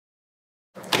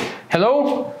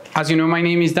Hello, as you know, my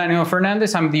name is Daniel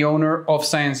Fernandez. I'm the owner of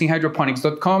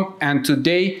scienceinhydroponics.com, and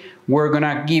today we're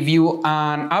gonna give you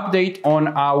an update on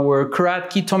our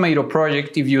Kratky tomato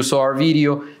project. If you saw our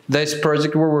video, this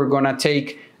project where we're gonna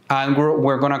take and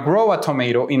we're gonna grow a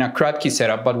tomato in a Kratky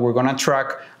setup, but we're gonna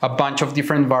track a bunch of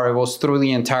different variables through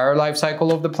the entire life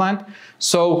cycle of the plant.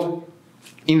 So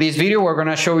in this video, we're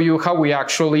gonna show you how we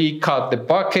actually cut the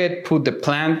bucket, put the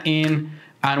plant in,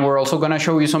 and we're also gonna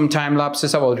show you some time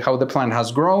lapses about how the plant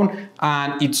has grown,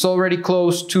 and it's already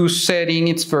close to setting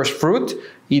its first fruit.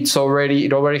 It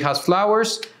already has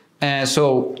flowers, and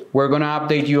so we're gonna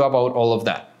update you about all of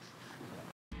that.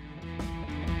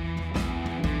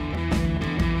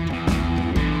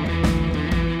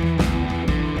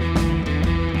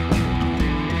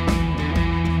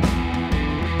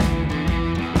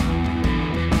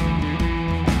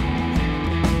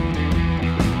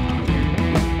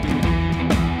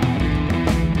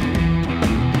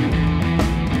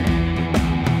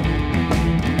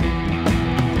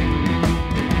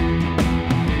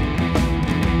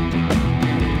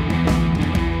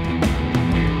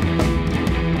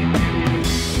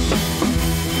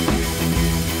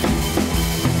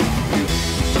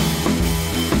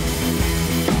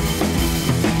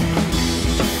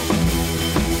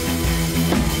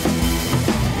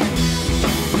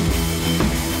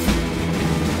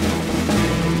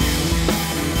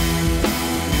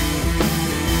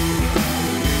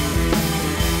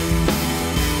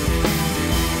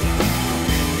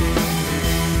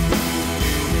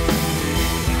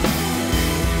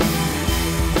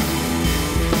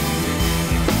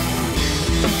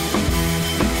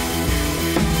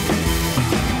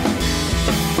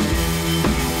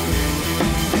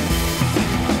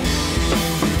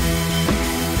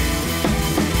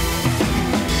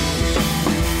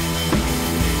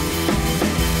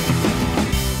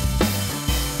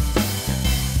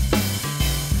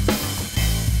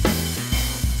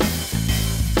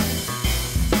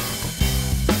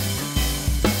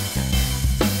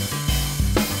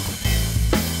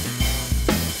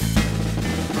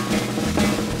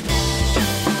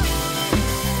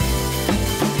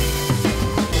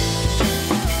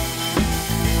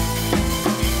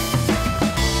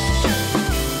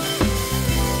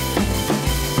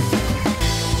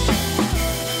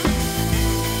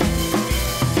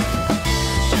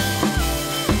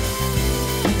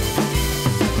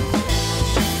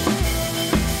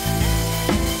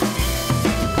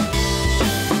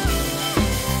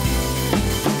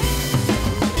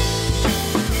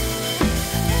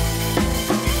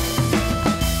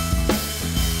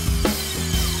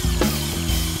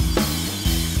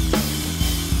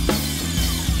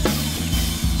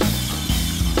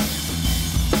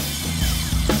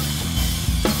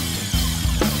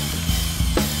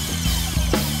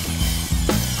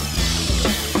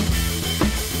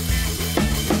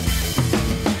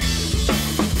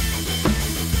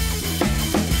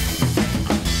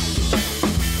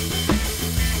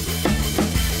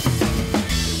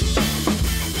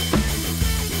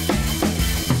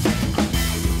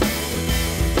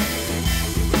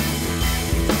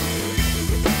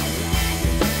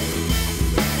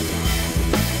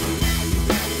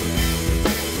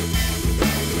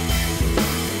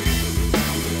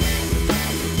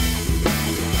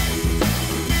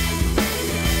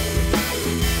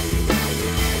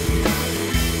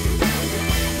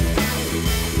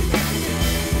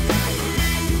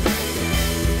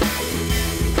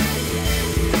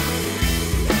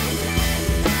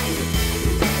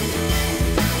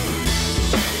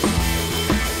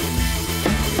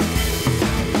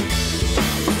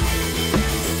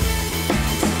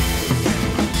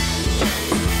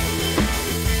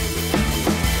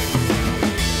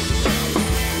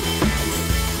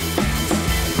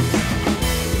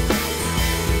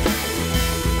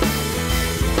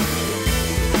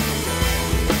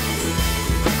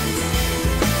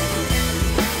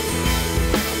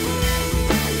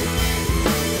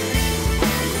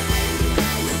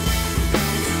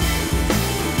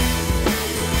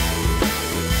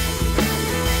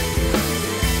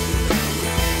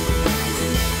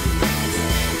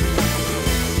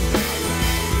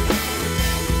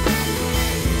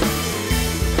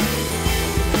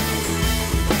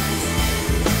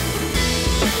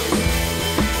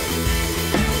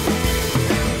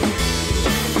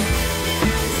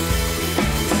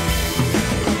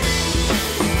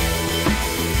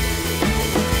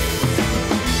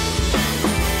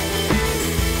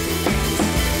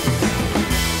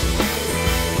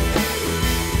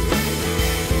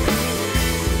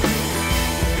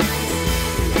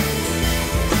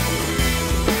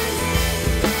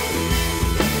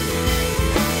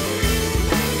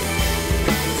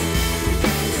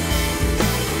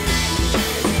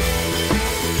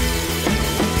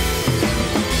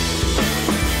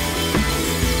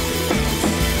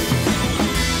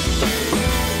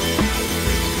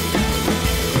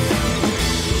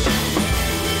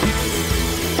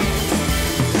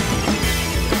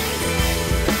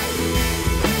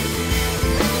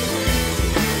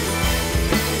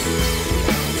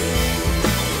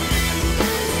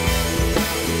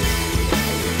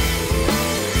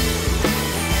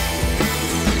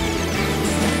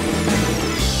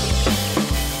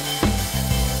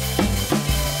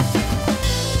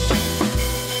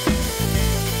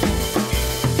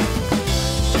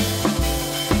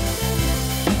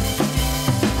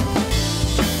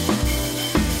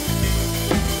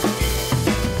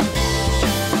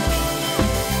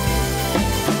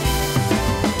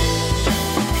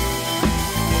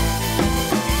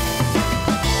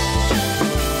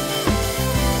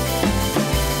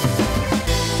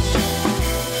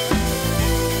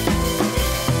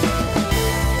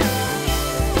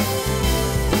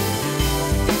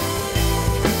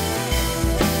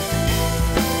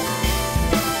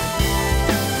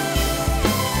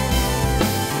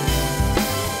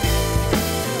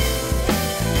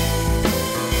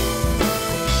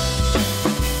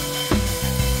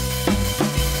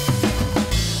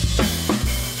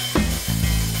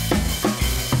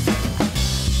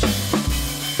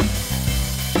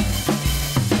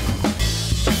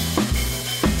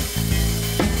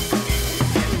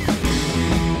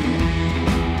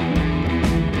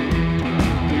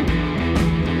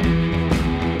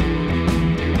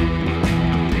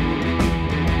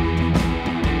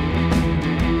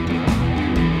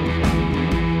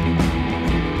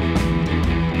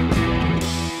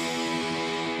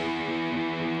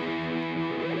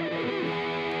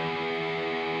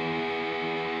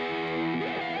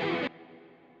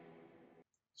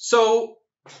 So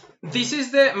this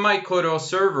is the Mycoto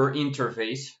server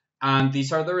interface, and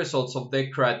these are the results of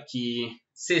the Kratky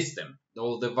system,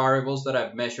 all the variables that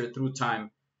I've measured through time,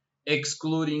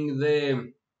 excluding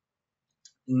the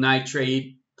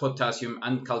nitrate, potassium,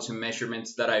 and calcium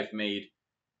measurements that I've made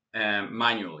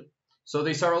manually. So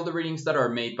these are all the readings that are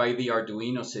made by the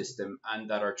Arduino system and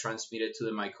that are transmitted to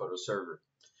the Mycoto server.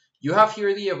 You have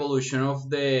here the evolution of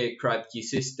the Kratky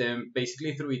system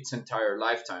basically through its entire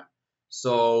lifetime.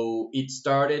 So it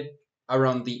started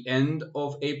around the end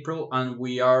of April and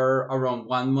we are around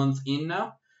 1 month in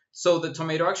now. So the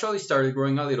tomato actually started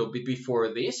growing a little bit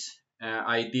before this.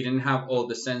 I didn't have all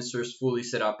the sensors fully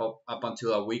set up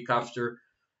until a week after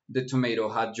the tomato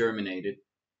had germinated.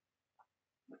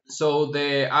 So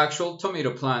the actual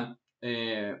tomato plant,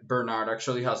 Bernard,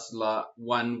 actually has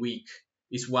 1 week,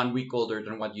 is 1 week older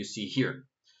than what you see here.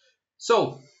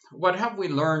 So what have we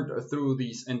learned through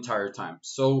this entire time?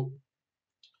 So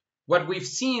what we've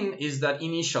seen is that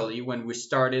initially when we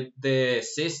started the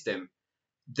system,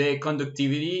 the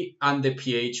conductivity and the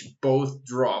pH both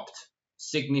dropped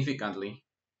significantly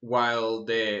while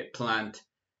the plant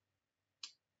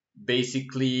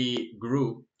basically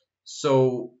grew.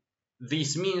 So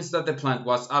this means that the plant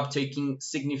was uptaking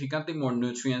significantly more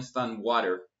nutrients than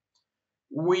water,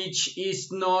 which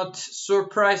is not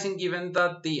surprising given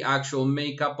that the actual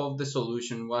makeup of the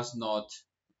solution was not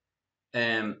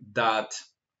that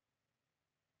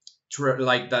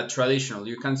like that traditional.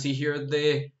 You can see here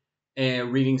the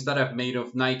readings that I've made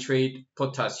of nitrate,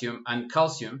 potassium, and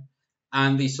calcium.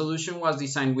 And the solution was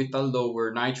designed with a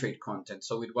lower nitrate content.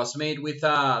 So it was made with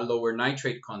a lower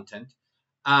nitrate content.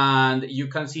 And you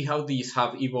can see how these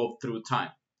have evolved through time.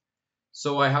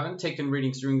 So I haven't taken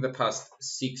readings during the past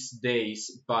 6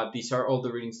 days, but these are all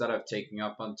the readings that I've taken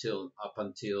up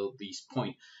until this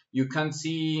point. You can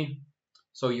see,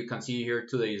 so you can see here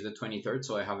today is the 23rd,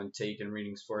 so I haven't taken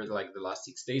readings for like the last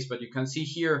 6 days, but you can see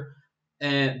here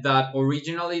that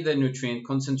originally the nutrient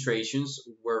concentrations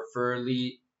were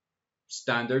fairly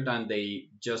standard and they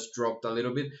just dropped a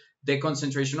little bit. The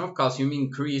concentration of calcium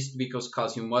increased because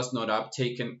calcium was not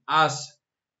uptaken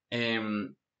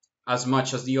um, as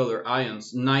much as the other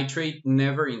ions. Nitrate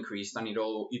never increased, and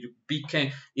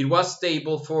it was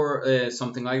stable for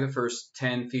something like the first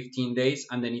 10-15 days,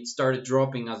 and then it started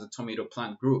dropping as the tomato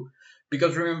plant grew.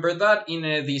 Because remember that in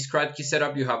this Kratky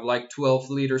setup you have like 12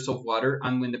 liters of water,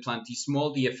 and when the plant is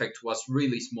small the effect was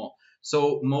really small.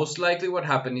 So most likely what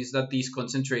happened is that this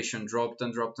concentration dropped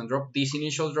and dropped and dropped. This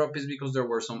initial drop is because there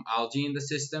were some algae in the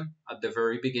system at the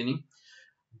very beginning,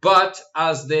 but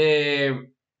as the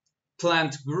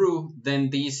plant grew, then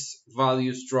these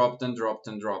values dropped and dropped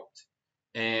and dropped,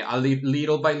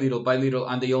 little by little by little,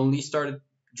 and they only started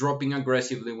dropping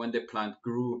aggressively when the plant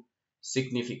grew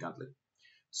significantly.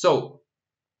 So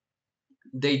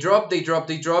they dropped,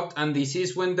 and this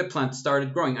is when the plant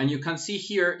started growing. And you can see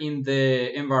here in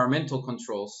the environmental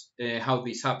controls how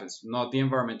this happens, not the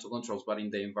environmental controls, but in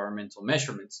the environmental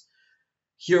measurements.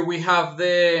 Here we have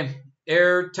the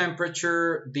air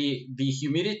temperature, the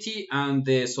humidity, and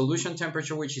the solution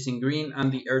temperature, which is in green,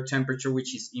 and the air temperature,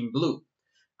 which is in blue.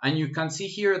 And you can see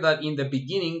here that in the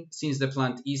beginning, since the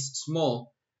plant is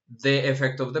small, the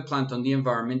effect of the plant on the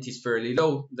environment is fairly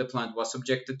low. The plant was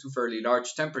subjected to fairly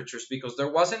large temperatures because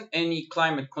there wasn't any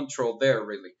climate control there,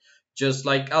 really. Just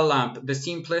like a lamp, the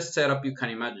simplest setup you can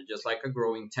imagine, just like a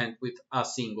growing tent with a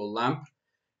single lamp,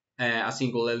 a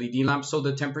single LED lamp. So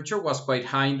the temperature was quite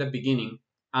high in the beginning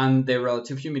and the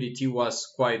relative humidity was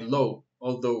quite low,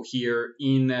 although here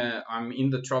I'm in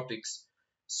the tropics,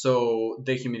 so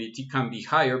the humidity can be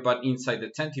higher, but inside the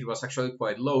tent it was actually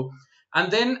quite low.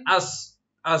 And then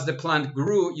as the plant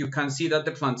grew, you can see that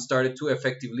the plant started to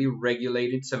effectively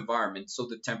regulate its environment. So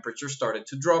the temperature started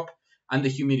to drop and the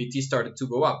humidity started to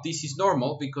go up. This is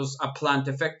normal because a plant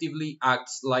effectively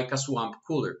acts like a swamp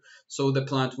cooler. So the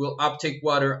plant will uptake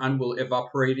water and will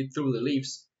evaporate it through the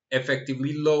leaves,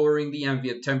 effectively lowering the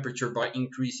ambient temperature by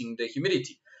increasing the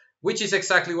humidity, which is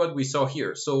exactly what we saw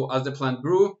here. So as the plant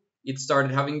grew, it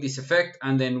started having this effect,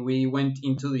 and then we went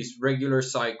into these regular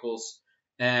cycles.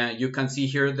 You can see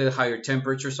here the higher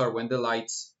temperatures are when the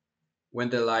lights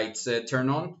turn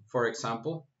on, for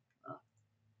example.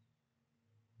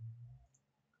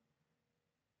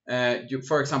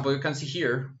 For example, you can see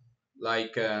here,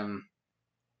 like the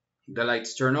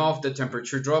lights turn off, the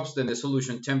temperature drops, then the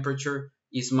solution temperature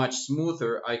is much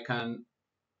smoother. I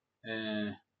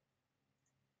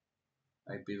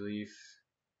believe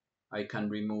I can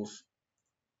remove.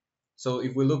 So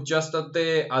if we look just at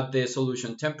the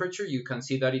solution temperature, you can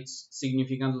see that it's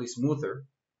significantly smoother.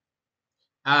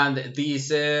 And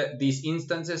these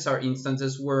instances are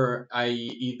instances where I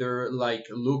either like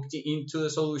looked into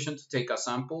the solution to take a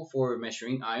sample for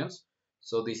measuring ions.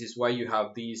 So this is why you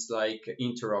have these like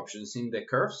interruptions in the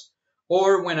curves,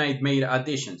 or when I made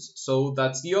additions. So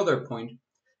that's the other point.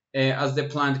 As the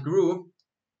plant grew,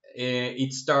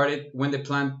 it started when the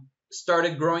plant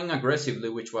started growing aggressively,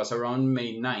 which was around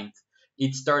May 9th.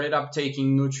 It started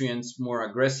uptaking nutrients more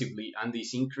aggressively, and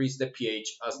this increased the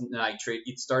pH as nitrate.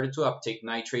 It started to uptake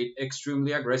nitrate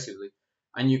extremely aggressively,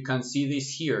 and you can see this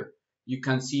here. You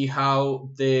can see how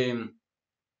the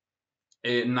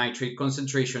nitrate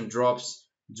concentration drops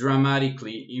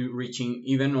dramatically, reaching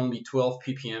even only 12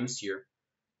 ppms here,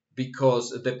 because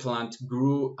the plant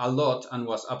grew a lot and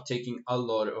was uptaking a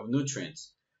lot of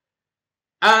nutrients.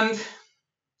 And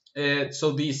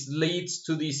so this leads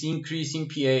to this increase in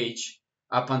pH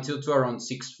up until to around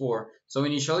 6.4. So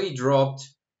initially it dropped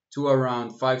to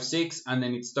around 5.6, and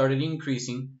then it started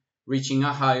increasing, reaching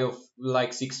a high of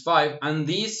like 6.5. And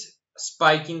this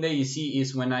spike in the EC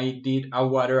is when I did a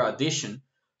water addition.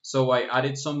 So I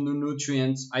added some new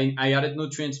nutrients. I added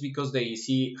nutrients because the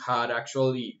EC had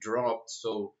actually dropped,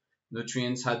 so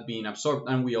nutrients had been absorbed.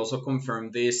 And we also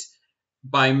confirmed this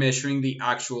by measuring the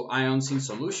actual ions in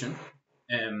solution.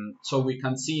 So we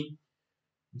can see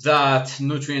that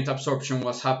nutrient absorption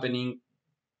was happening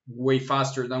way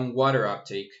faster than water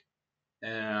uptake.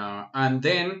 And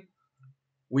then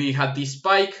we had this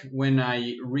spike when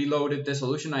I reloaded the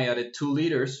solution. I added 2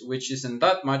 liters, which isn't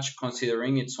that much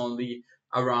considering it's only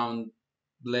around,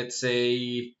 let's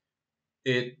say,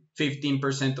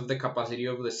 15% of the capacity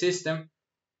of the system.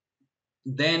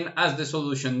 Then as the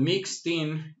solution mixed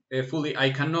in fully, I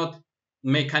cannot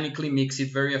mechanically mix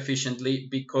it very efficiently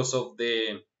because of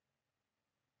the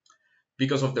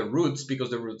roots, because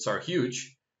the roots are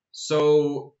huge.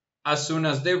 So as soon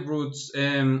as the roots,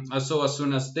 as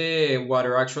soon as the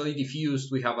water actually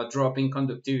diffused, we have a drop in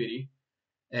conductivity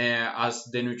as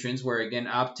the nutrients were again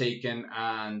uptaken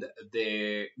and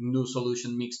the new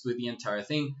solution mixed with the entire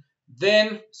thing.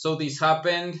 Then, so this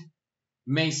happened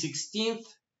May 16th.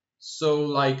 So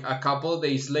like a couple of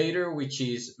days later, which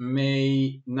is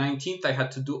May 19th, I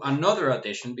had to do another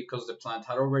addition because the plant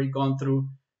had already gone through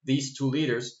these 2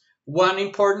 liters. One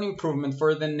important improvement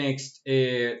for the next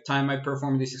time I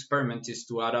perform this experiment is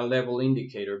to add a level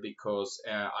indicator, because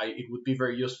it would be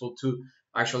very useful to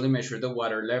actually measure the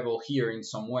water level here in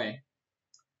some way.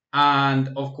 And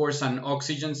of course, an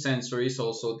oxygen sensor is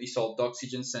also, dissolved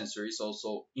oxygen sensor is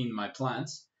also in my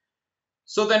plants.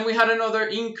 So then we had another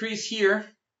increase here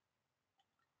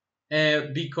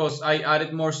because I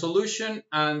added more solution,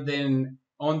 and then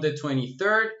on the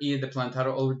 23rd, the plant had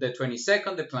over the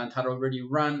 22nd, the plant had already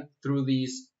run through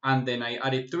these, and then I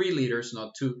added 3 liters,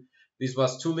 not 2. This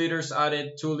was 2 liters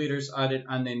added, 2 liters added,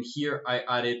 and then here I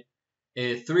added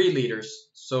 3 liters,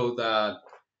 so that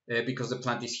because the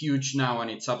plant is huge now and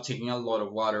it's uptaking a lot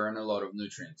of water and a lot of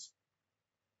nutrients.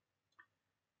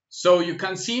 So you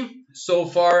can see so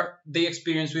far the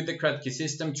experience with the Kratky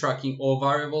system tracking all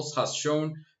variables has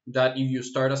shown that if you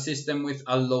start a system with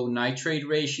a low nitrate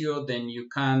ratio, then you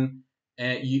can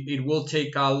it will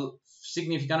take a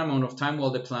significant amount of time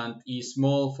while the plant is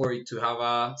small for it to have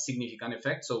a significant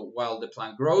effect. So while the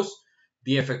plant grows,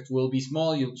 the effect will be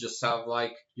small. You'll just have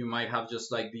like, you might have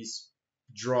just like this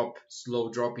slow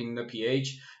drop in the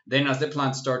pH. Then as the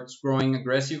plant starts growing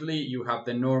aggressively, you have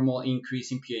the normal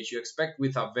increase in pH you expect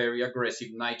with a very aggressive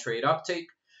nitrate uptake.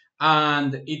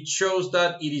 And it shows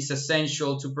that it is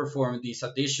essential to perform these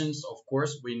additions. Of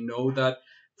course, we know that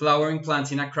flowering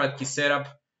plants in a Kratky setup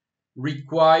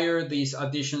require these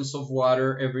additions of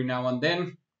water every now and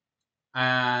then.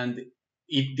 And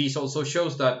this also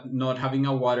shows that not having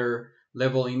a water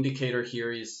level indicator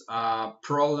here is a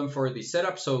problem for the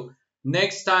setup. So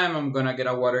next time I'm gonna get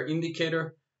a water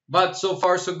indicator. But so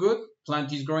far so good.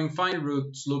 Plant is growing fine.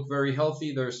 Roots look very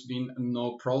healthy. There's been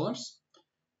no problems.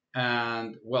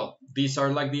 And well, these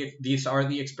are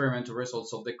the experimental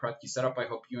results of the Kratky setup. I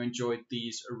hope you enjoyed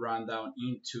this rundown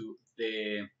into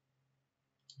the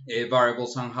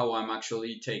variables and how I'm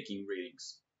actually taking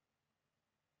readings.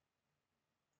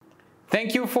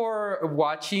 Thank you for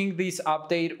watching this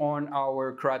update on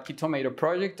our Kratky tomato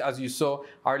project. As you saw,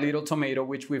 our little tomato,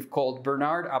 which we've called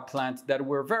Bernard, a plant that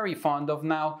we're very fond of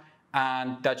now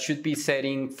and that should be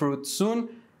setting fruit soon.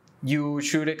 You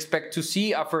should expect to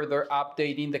see a further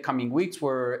update in the coming weeks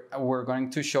where we're going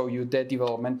to show you the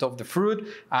development of the fruit,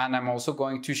 and I'm also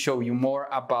going to show you more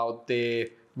about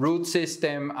the root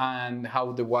system and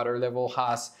how the water level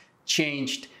has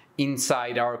changed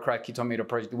inside our Kratky tomato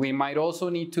project. We might also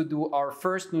need to do our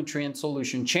first nutrient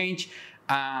solution change,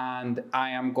 and I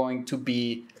am going to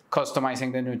be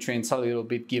customizing the nutrients a little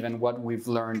bit given what we've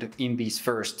learned in this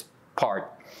first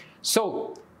part.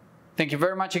 So thank you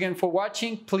very much again for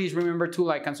watching. Please remember to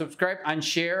like and subscribe and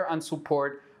share and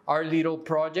support our little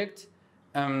project.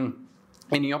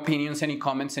 Any opinions, any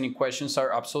comments, any questions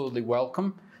are absolutely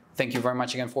welcome. Thank you very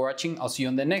much again for watching. I'll see you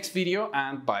in the next video,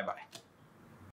 and bye-bye.